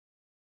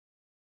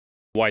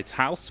White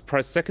House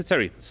press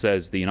secretary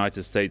says the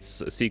United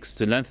States seeks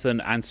to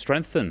lengthen and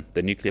strengthen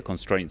the nuclear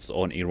constraints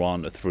on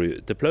Iran through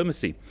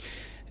diplomacy.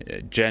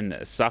 Jen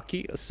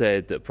Psaki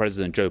said that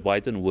President Joe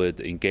Biden would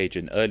engage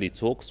in early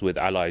talks with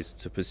allies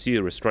to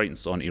pursue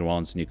restraints on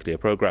Iran's nuclear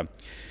program.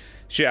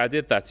 She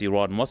added that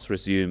Iran must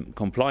resume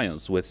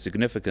compliance with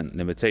significant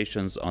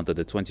limitations under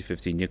the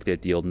 2015 nuclear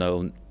deal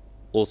known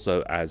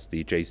also as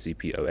the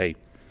JCPOA.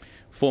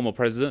 Former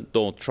President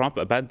Donald Trump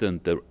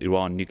abandoned the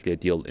Iran nuclear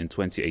deal in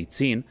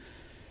 2018.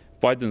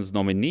 Biden's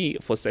nominee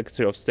for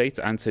Secretary of State,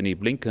 Antony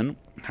Blinken,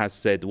 has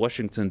said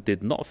Washington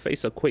did not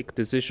face a quick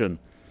decision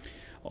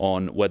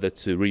on whether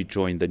to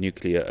rejoin the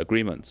nuclear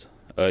agreement.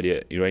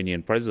 Earlier,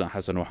 Iranian President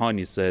Hassan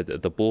Rouhani said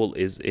the ball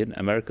is in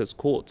America's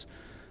court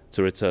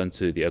to return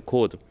to the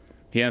accord.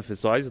 He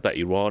emphasized that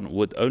Iran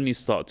would only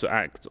start to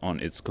act on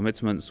its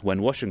commitments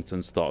when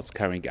Washington starts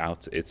carrying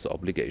out its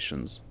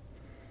obligations.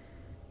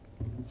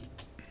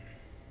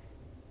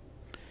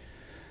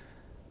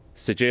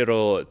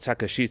 Sejiro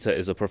Takashita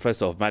is a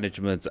professor of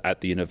management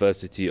at the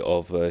University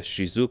of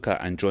Shizuoka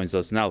and joins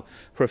us now.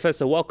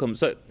 Professor, welcome.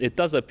 So it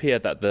does appear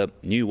that the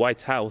new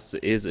White House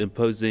is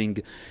imposing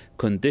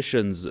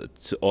conditions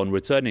on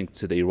returning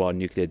to the Iran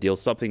nuclear deal,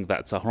 something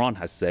that Tehran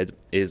has said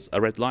is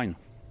a red line.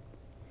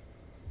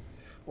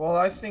 Well,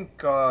 I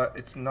think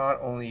it's not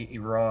only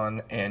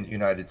Iran and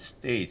United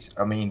States.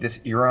 I mean,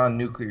 this Iran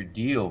nuclear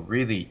deal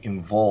really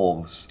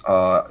involves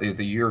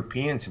the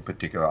Europeans in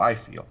particular, I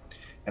feel.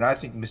 And I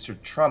think Mr.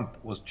 Trump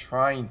was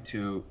trying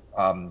to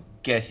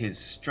get his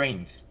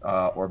strength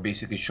or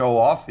basically show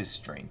off his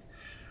strength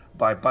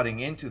by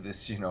butting into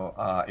this,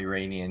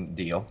 Iranian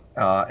deal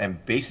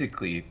and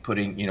basically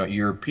putting,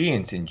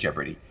 Europeans in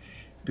jeopardy.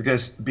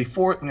 Because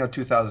before,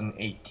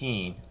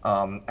 2018,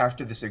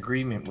 after this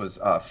agreement was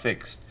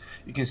fixed,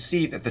 you can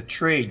see that the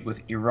trade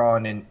with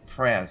Iran and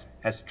France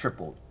has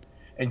tripled.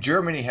 And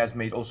Germany has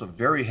made also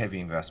very heavy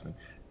investment,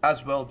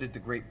 as well did the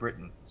Great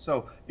Britain.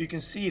 So you can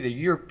see the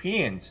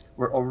Europeans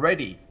were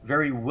already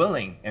very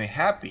willing and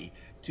happy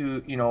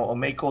to,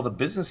 make all the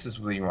businesses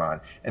with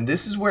Iran. And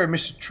this is where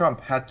Mr. Trump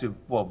had to,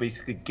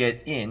 basically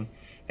get in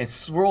and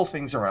swirl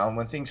things around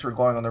when things were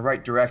going on the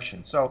right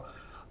direction. So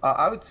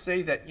I would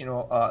say that,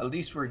 at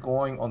least we're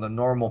going on the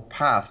normal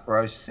path, or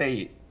I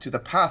say to the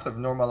path of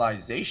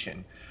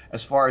normalization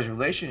as far as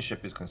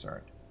relationship is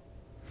concerned.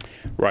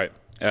 Right.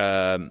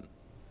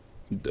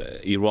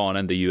 Iran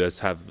and the US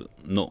have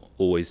not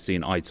always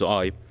seen eye to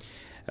eye,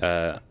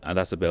 and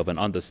that's a bit of an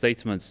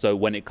understatement. So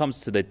when it comes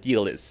to the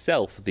deal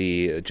itself,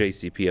 the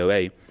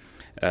JCPOA,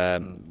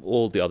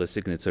 all the other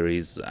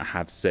signatories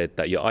have said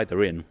that you're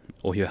either in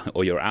or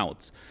you're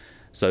out.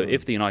 So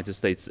if the United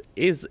States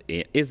is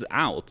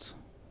out,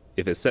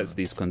 if it sets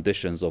these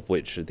conditions of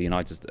which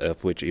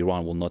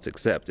Iran will not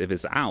accept, if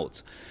it's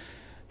out,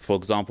 for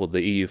example,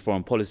 the EU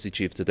Foreign Policy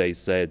Chief today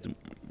said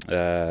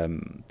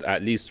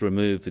at least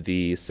remove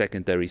the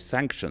secondary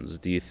sanctions.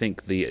 Do you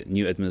think the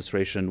new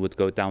administration would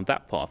go down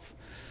that path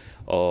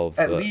of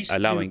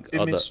allowing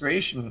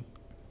administration?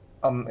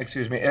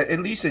 At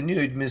least a new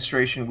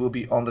administration will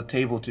be on the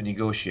table to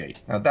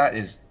negotiate. Now that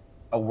is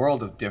a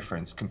world of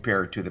difference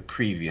compared to the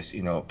previous,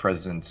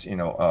 presidents,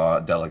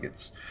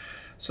 delegates.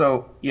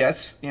 So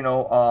yes,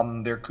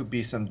 there could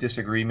be some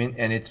disagreement,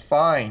 and it's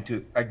fine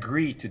to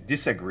agree to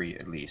disagree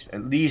at least.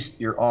 At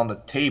least you're on the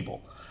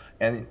table.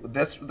 And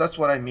that's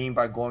what I mean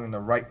by going in the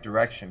right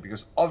direction,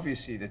 because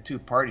obviously the two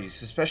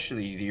parties,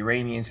 especially the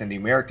Iranians and the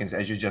Americans,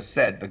 as you just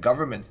said, the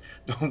governments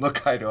don't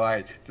look eye to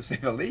eye, to say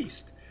the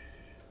least.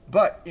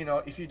 But,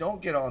 if you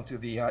don't get onto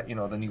the,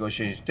 the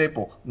negotiation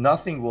table,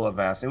 nothing will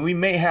advance. And we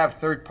may have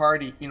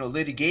third-party,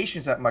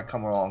 litigations that might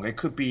come along. It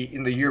could be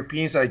in the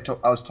Europeans I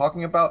was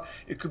talking about.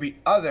 It could be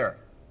other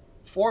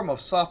form of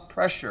soft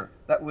pressure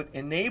that would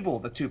enable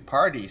the two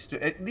parties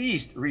to at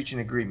least reach an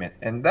agreement.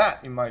 And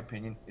that, in my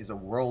opinion, is a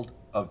world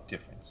of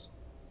difference.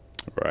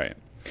 Right.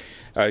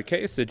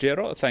 Okay,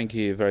 Sejiro, thank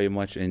you very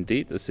much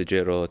indeed.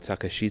 Sejiro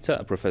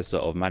Takashita, a professor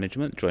of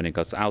management, joining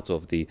us out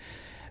of the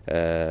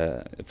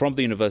from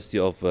the University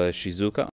of Shizuoka.